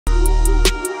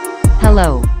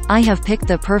Hello, I have picked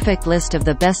the perfect list of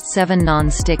the best 7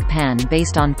 non-stick pan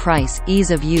based on price,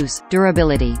 ease of use,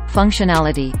 durability,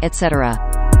 functionality, etc.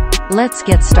 Let's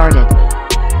get started.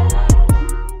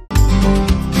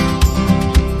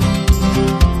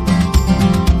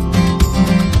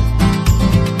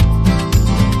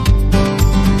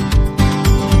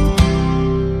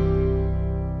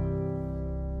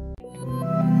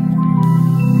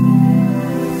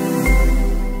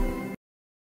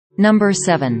 Number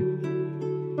 7.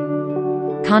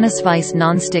 Caannasweis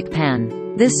Nonstick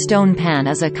Pan. This stone pan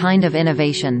is a kind of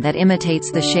innovation that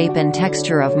imitates the shape and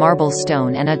texture of marble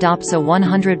stone and adopts a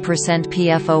 100%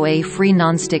 PFOA-free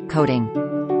nonstick coating.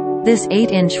 This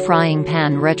 8-inch frying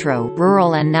pan retro,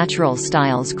 rural and natural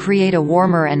styles create a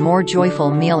warmer and more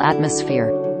joyful meal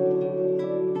atmosphere.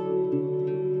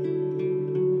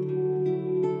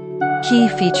 Key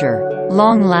feature: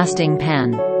 long-lasting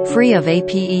pan, free of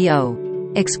APEO.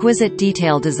 Exquisite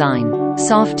detail design.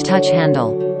 Soft touch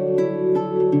handle.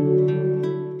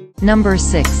 Number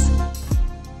 6.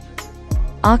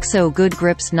 OXO Good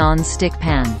Grips Non-Stick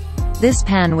Pan. This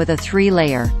pan with a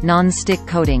 3-layer, non-stick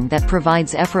coating that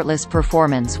provides effortless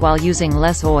performance while using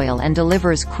less oil and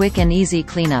delivers quick and easy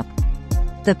cleanup.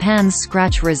 The pan's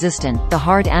scratch-resistant, the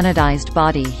hard anodized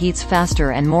body heats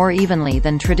faster and more evenly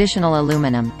than traditional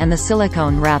aluminum, and the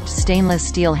silicone-wrapped stainless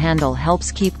steel handle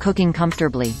helps keep cooking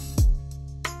comfortably.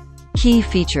 Key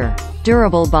feature: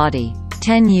 durable body,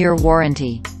 10-year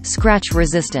warranty,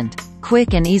 scratch-resistant,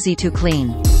 quick and easy to clean.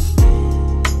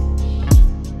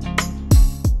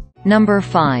 Number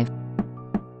 5.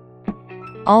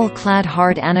 All-Clad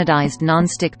Hard Anodized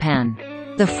Nonstick Pan.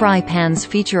 The fry pans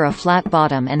feature a flat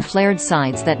bottom and flared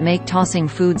sides that make tossing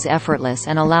foods effortless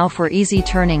and allow for easy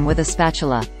turning with a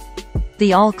spatula.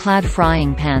 The All-Clad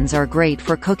frying pans are great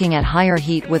for cooking at higher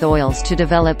heat with oils to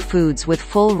develop foods with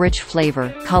full rich flavor,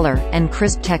 color, and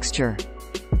crisp texture.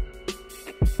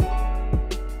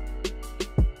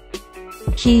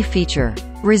 Key feature: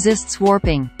 resists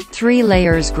warping, 3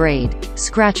 layers grade,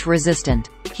 scratch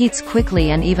resistant, heats quickly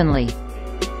and evenly.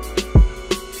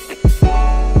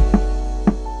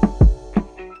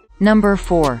 Number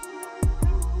 4.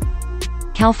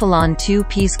 Calphalon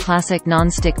 2-piece classic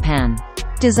nonstick pan.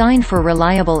 Designed for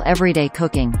reliable everyday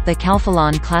cooking, the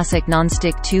Calphalon Classic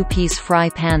Nonstick 2-piece fry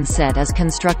pan set is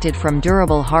constructed from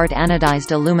durable hard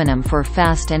anodized aluminum for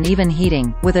fast and even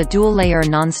heating, with a dual-layer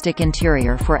nonstick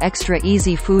interior for extra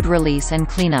easy food release and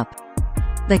cleanup.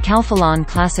 The Calphalon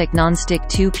Classic Nonstick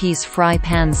 2-piece fry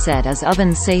pan set is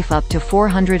oven-safe up to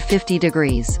 450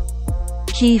 degrees.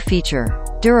 Key feature: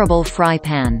 durable fry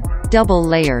pan,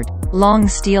 double-layered, long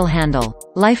steel handle,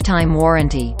 lifetime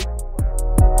warranty.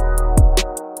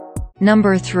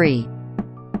 Number 3.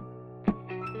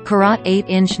 Carote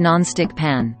 8-inch Nonstick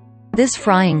Pan. This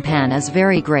frying pan is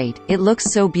very great, it looks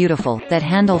so beautiful, that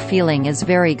handle feeling is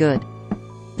very good.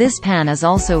 This pan is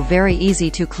also very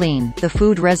easy to clean, the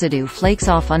food residue flakes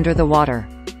off under the water.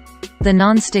 The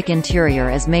nonstick interior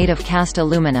is made of cast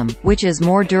aluminum, which is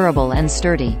more durable and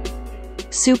sturdy.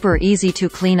 Super easy to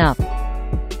clean up.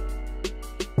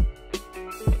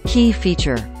 Key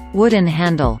feature: wooden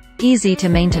handle, easy to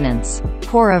maintenance,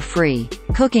 Cora-free,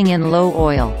 cooking in low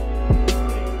oil.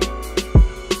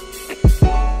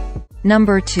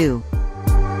 Number 2.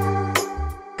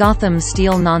 Gotham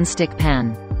Steel Nonstick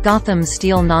Pan. Gotham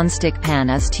Steel Nonstick Pan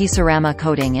as T-cerama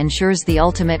coating ensures the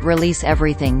ultimate release.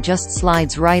 Everything just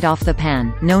slides right off the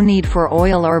pan, no need for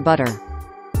oil or butter.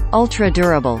 Ultra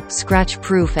durable,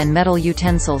 scratch-proof and metal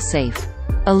utensil safe.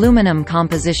 Aluminum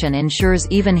composition ensures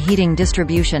even heating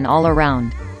distribution all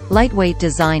around. Lightweight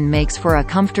design makes for a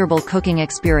comfortable cooking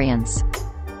experience.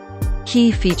 Key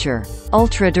feature: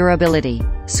 ultra durability,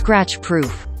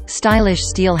 scratch-proof, stylish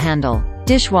steel handle,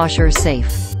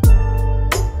 dishwasher-safe.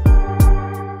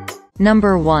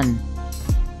 Number 1.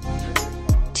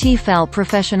 T-fal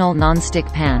Professional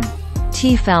Nonstick Pan.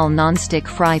 T-fal Nonstick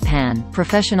Fry Pan,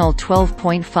 Professional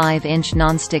 12.5-inch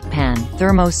Nonstick Pan,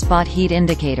 Thermo Spot Heat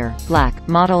Indicator, Black,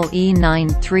 Model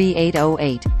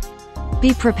E93808.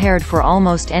 Be prepared for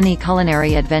almost any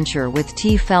culinary adventure with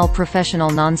T-fal Professional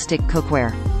Nonstick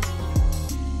Cookware.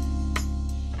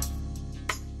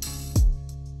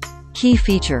 Key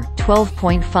feature: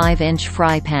 12.5-inch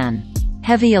fry pan.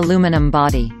 Heavy aluminum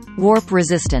body. Warp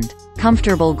resistant.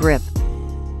 Comfortable grip.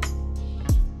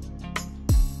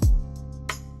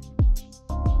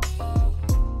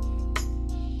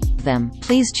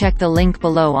 Please check the link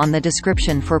below on the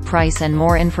description for price and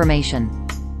more information.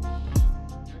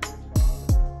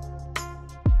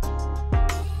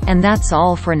 And that's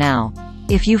all for now.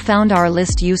 If you found our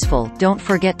list useful, don't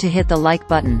forget to hit the like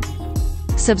button.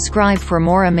 Subscribe for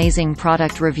more amazing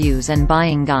product reviews and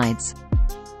buying guides.